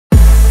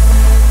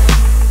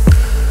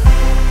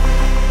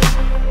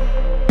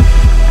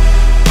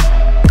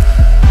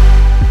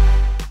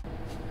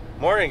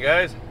Morning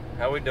guys,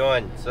 how we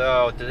doing?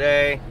 So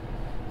today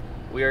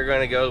we are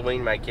going to go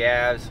wean my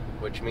calves,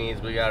 which means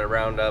we got to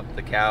round up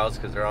the cows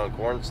because they're on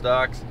corn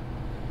stalks.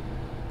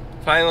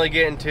 Finally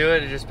getting to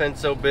it. It's just been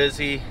so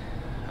busy.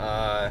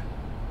 I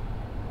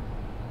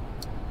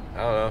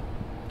don't know,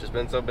 just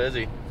been so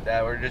busy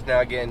that we're just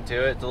now getting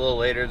to it. It's a little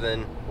later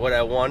than what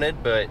I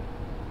wanted, but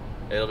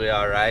it'll be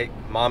all right.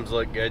 Moms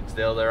look good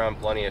still. They're on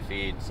plenty of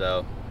feed,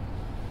 so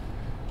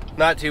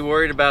not too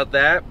worried about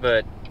that.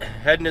 But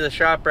heading to the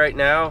shop right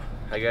now.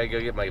 I gotta go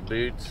get my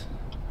boots.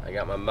 I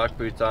got my muck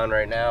boots on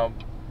right now.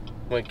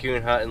 Went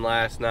coon hunting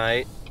last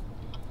night,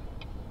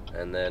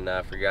 and then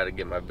I forgot to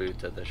get my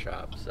boots at the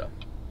shop. So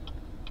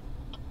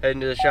heading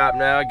to the shop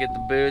now, get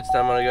the boots.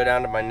 I'm gonna go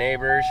down to my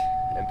neighbor's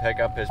and pick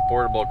up his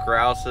portable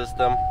corral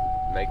system.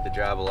 Make the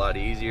job a lot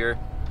easier.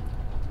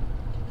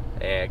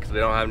 And because we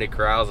don't have any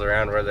corrals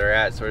around where they're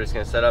at, so we're just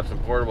gonna set up some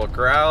portable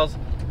corrals,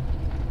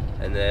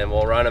 and then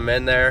we'll run them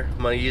in there.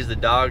 I'm gonna use the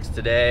dogs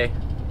today.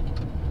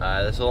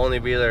 This will only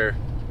be their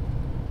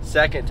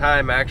second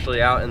time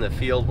actually out in the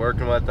field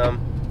working with them,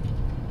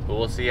 but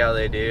we'll see how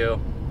they do.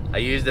 I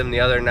used them the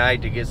other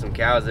night to get some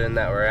cows in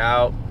that were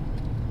out.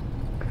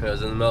 It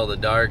was in the middle of the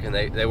dark, and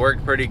they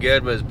worked pretty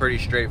good, but it was a pretty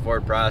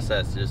straightforward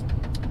process. Just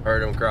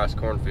herd them across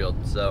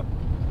cornfields. So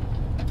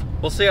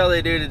we'll see how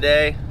they do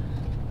today.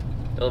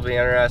 It'll be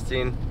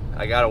interesting.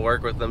 I got to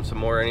work with them some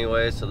more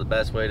anyway, so the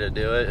best way to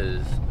do it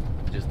is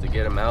just to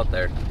get them out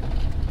there.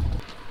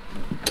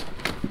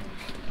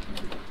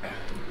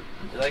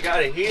 I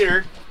got a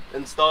heater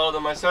installed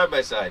on my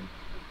side-by-side.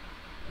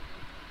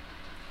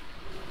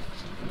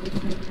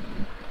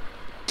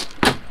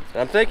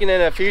 I'm thinking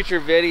in a future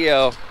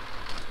video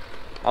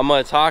I'm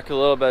going to talk a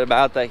little bit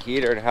about that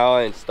heater and how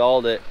I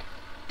installed it,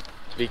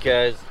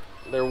 because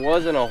there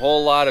wasn't a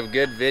whole lot of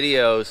good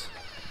videos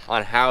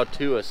on how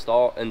to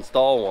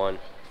install one,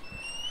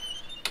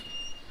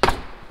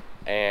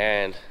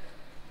 and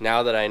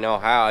now that I know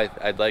how,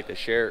 I'd like to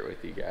share it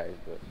with you guys.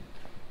 But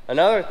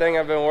another thing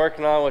I've been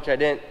working on, which I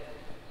didn't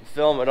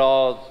film at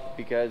all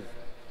because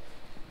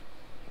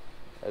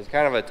it was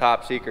kind of a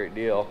top secret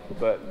deal,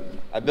 but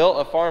I built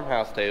a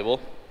farmhouse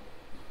table.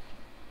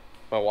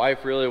 My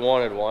wife really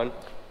wanted one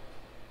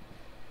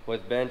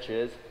with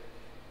benches,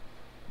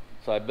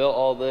 so I built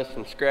all this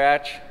from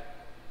scratch,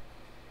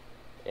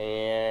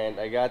 and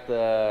I got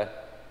the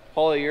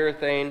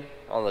polyurethane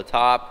on the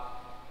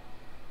top.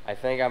 I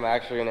think I'm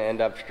actually going to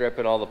end up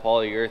stripping all the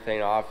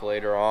polyurethane off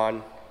later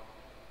on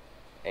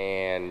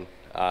and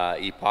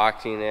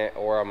epoxying it,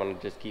 or I'm going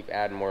to just keep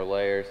adding more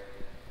layers.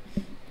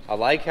 I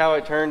like how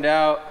it turned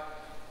out.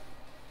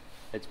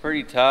 It's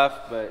pretty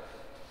tough, but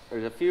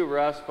there's a few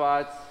rough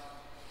spots,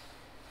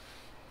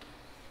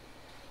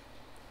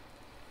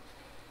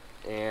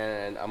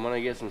 and I'm going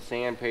to get some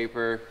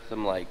sandpaper,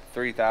 some like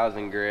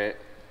 3000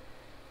 grit,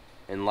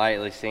 and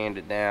lightly sand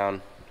it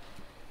down.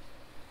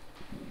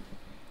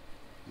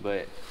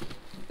 But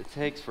it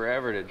takes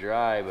forever to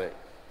dry, but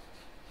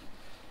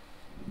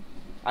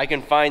I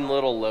can find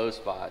little low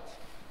spots,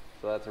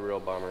 so that's a real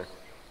bummer.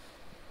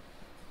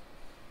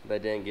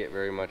 That didn't get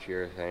very much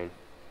urethane.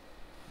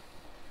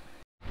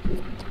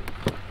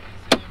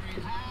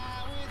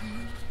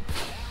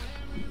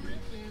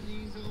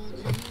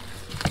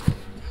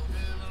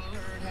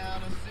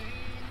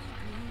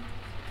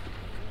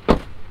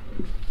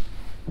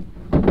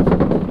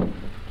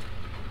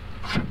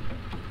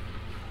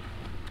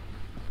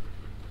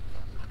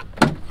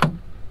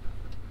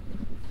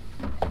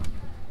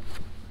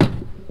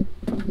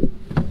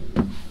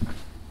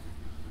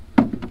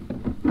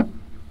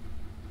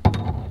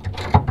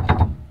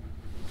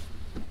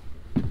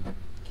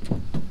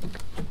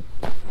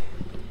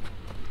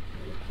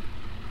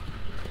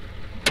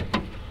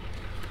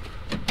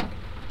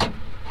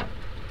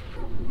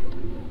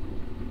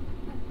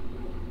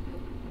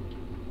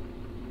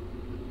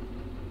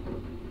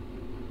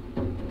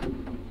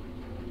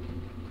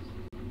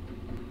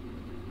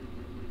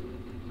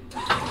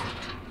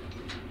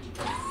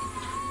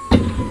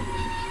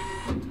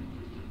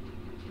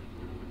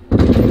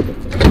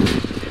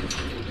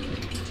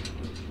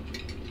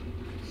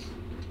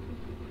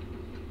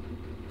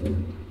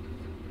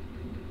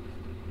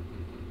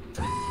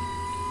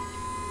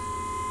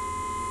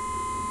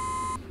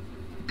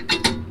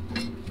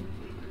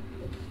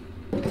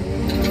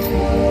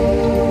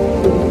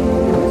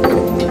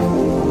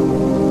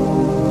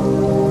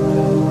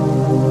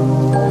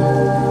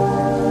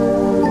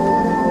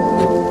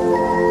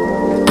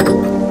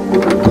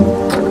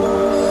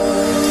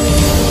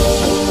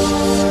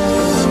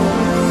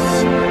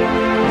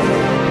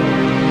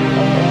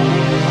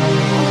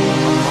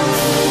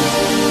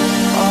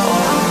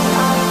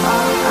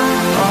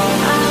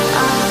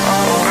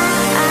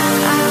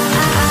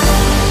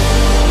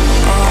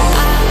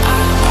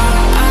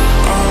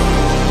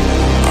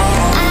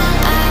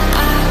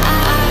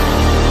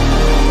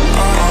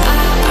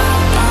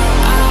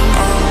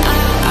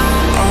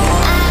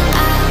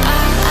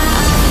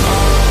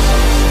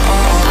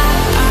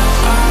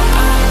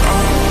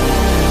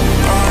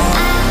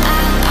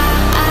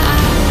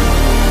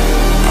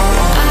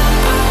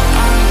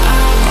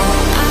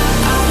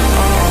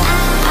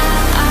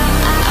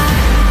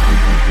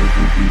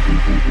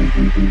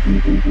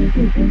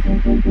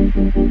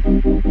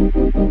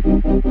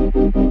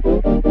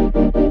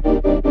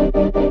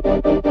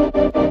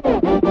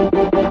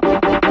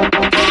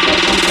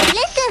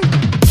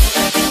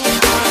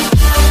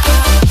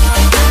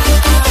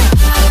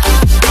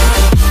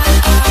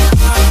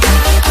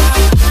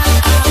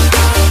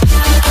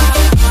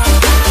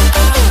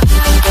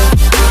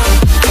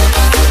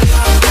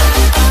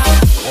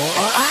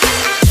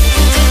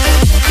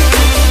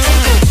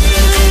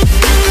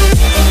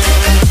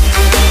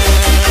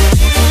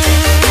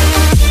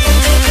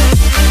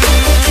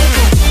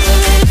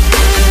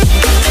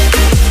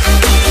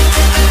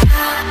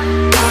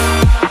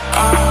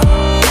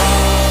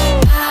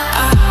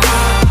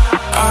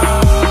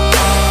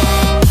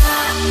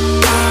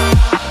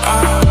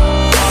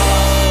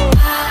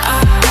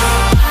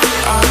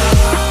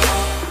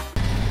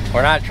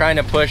 We're not trying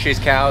to push these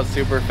cows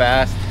super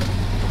fast.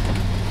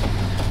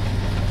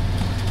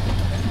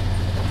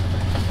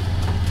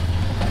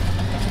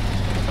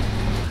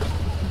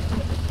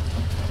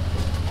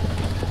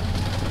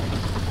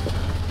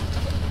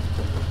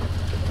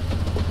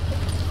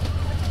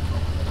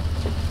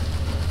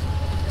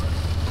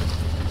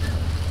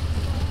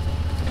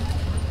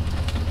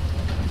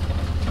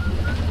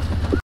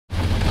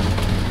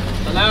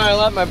 So now I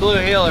let my blue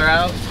heeler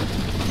out.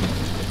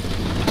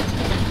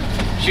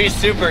 She's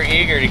super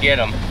eager to get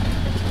them.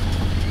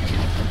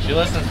 She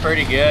listens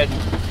pretty good.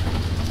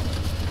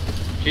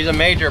 She's a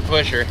major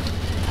pusher.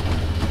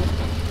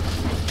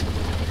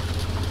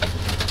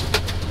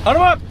 Hunt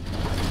him up!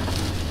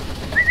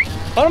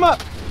 Hunt him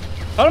up!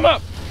 Hunt him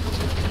up!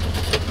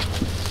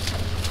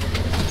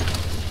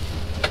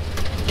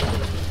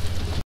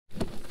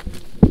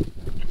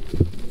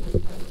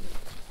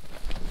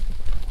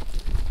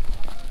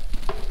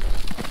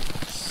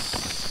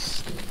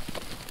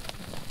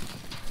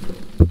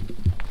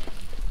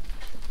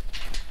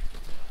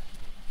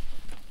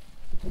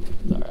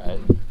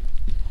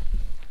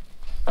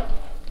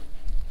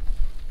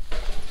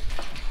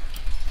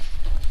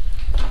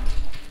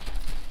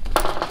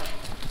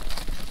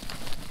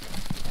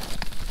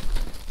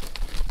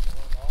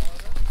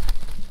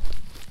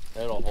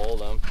 It'll hold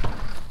them.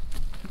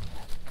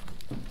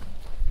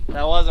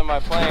 That wasn't my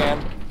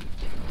plan.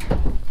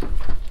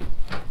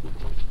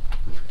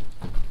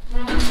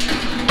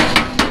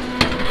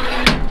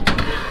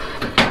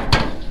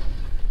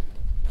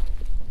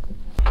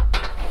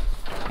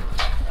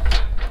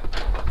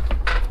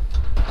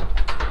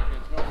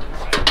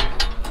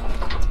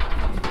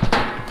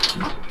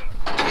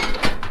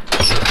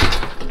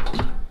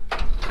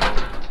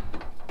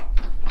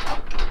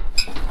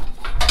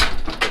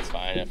 It's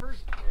fine. Yeah.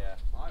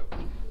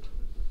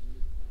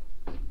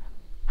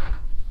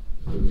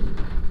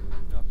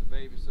 Enough to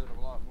babysit.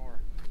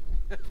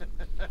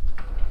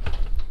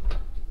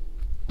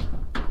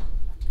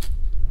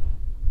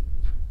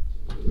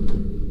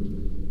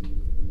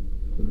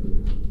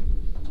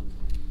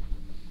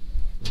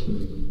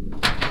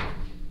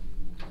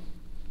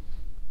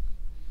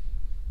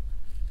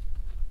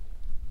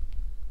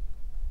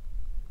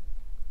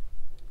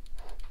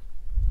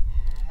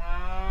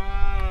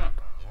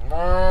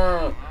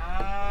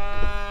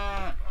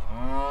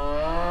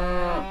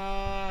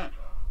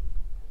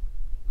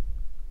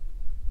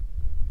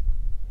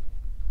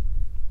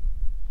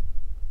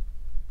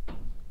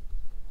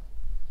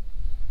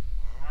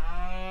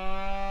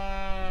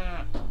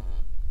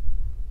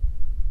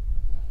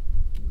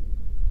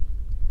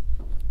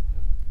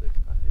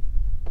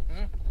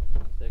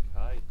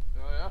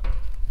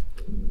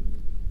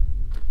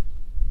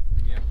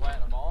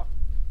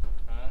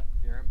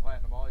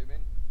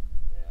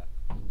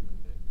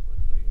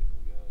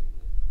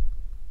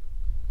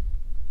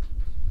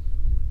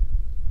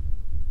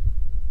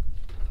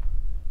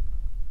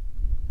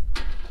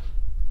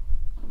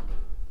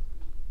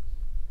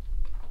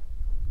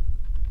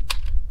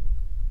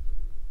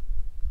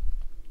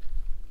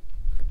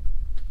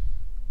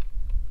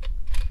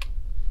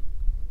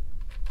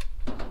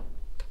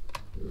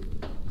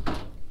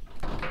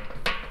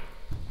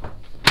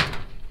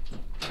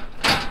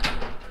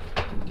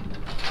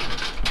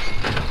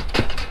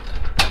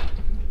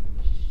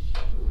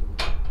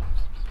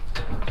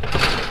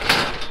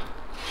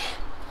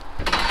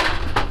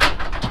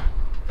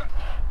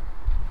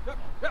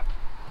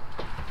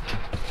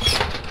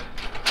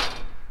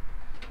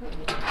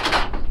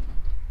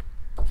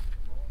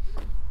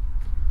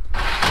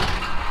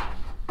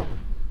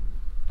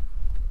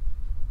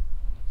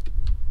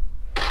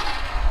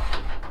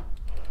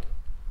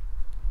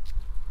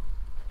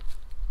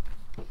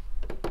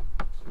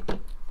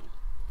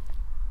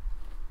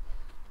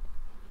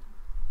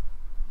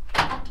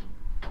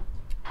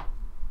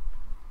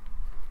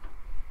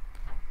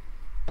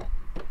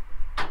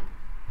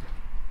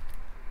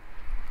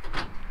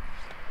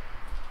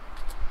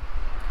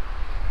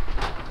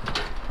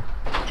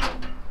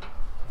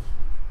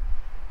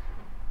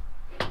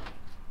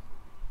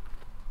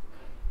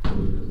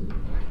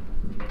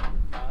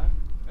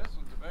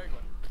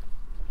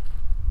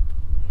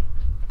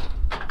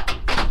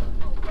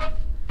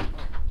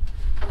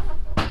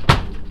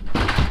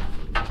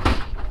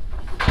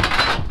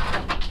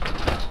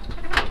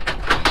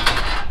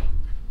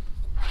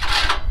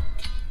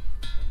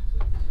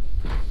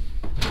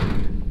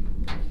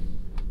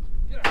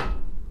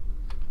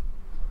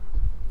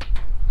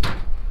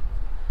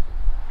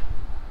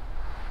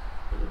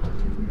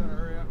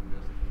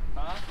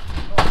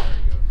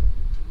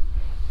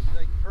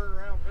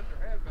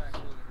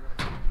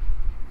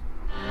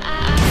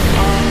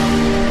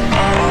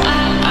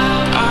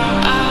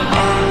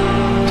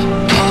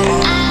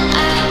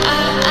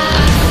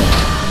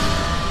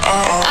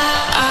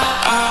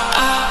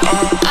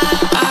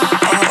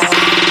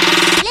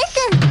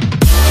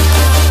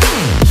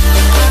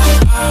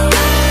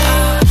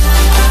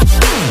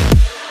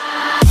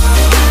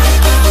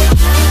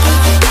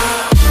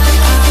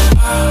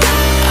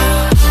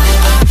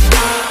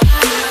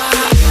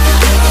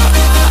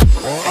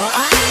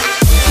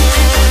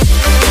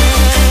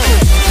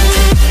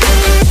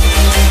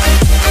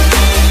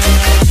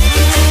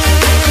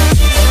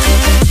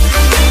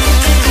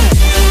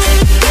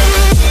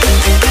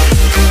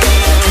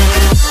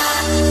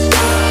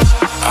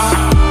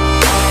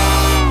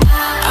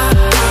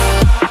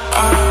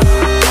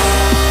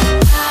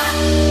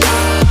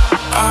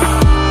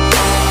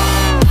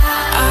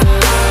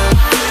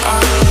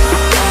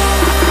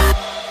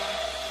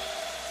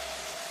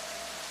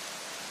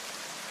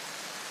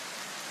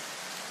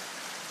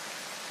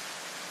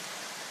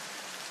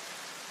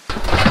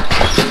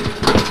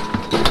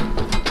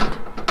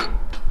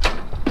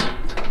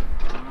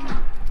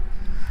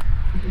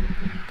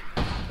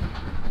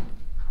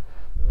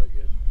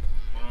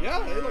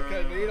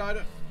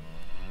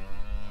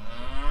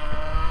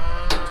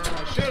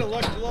 should have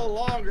looked a little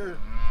longer.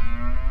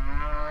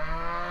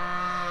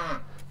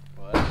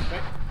 But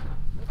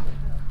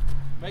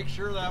make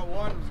sure that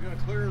one was going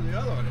to clear the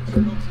other one. It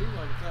sure don't seem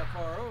like it's that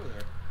far over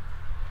there.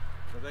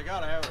 But they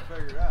got to have it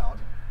figured out.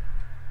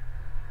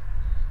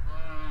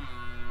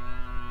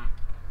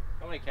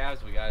 How many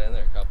calves we got in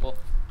there? A couple?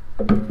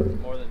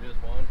 More than just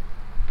one?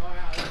 Oh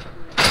yeah, that's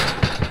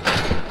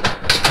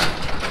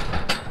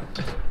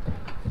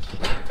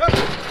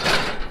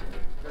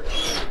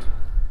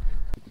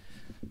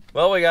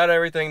Well, we got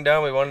everything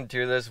done we wanted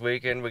to this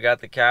weekend. We got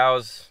the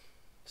cows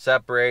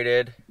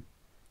separated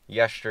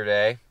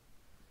yesterday.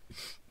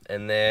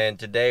 And then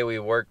today we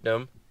worked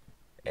them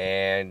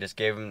and just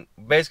gave them,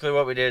 basically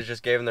what we did is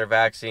just gave them their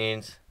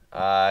vaccines.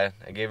 I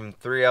gave them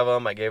 3 of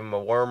them. I gave them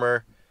a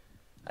wormer.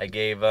 I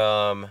gave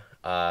them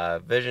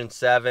Vision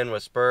 7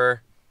 with Spur.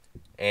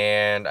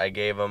 And I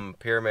gave them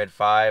Pyramid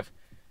 5.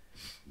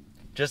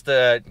 Just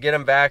to get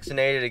them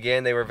vaccinated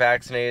again. They were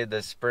vaccinated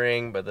this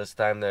spring, but this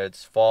time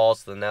it's fall,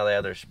 so now they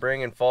have their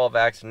spring and fall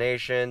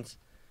vaccinations.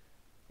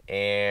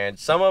 And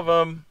some of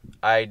them,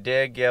 I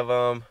did give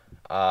them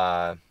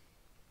the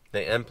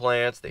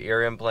implants, the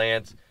ear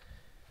implants.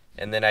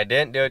 And then I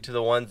didn't do it to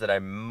the ones that I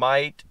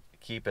might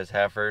keep as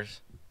heifers.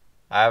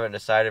 I haven't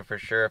decided for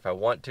sure if I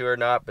want to or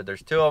not, but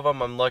there's 2 of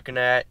them I'm looking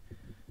at.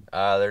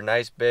 They're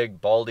nice big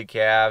baldy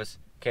calves,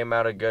 came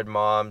out of good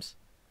moms.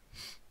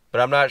 But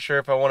I'm not sure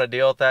if I want to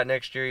deal with that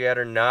next year yet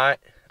or not.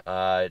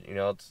 You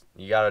know,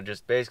 you gotta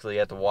just basically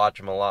have to watch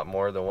them a lot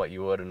more than what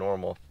you would a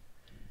normal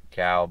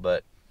cow.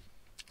 But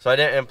so I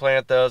didn't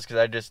implant those because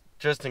I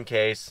just in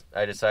case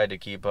I decide to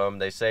keep them.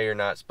 They say you're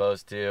not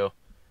supposed to,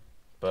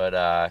 but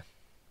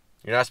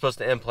you're not supposed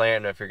to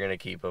implant them if you're gonna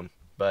keep them.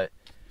 But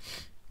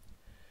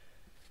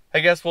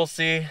I guess we'll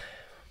see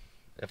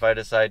if I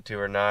decide to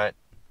or not,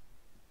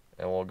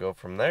 and we'll go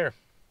from there.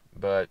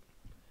 But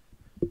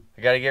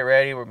I got to get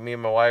ready. Me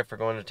and my wife are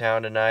going to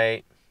town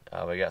tonight.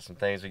 We got some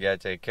things we got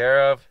to take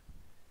care of.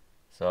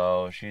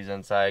 So she's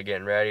inside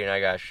getting ready, and I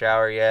got to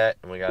shower yet,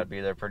 and we got to be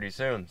there pretty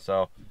soon.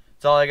 So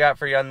that's all I got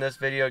for you on this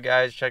video,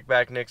 guys. Check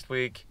back next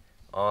week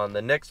on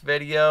the next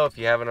video. If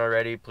you haven't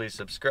already, please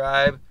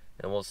subscribe,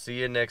 and we'll see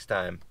you next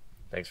time.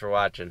 Thanks for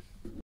watching.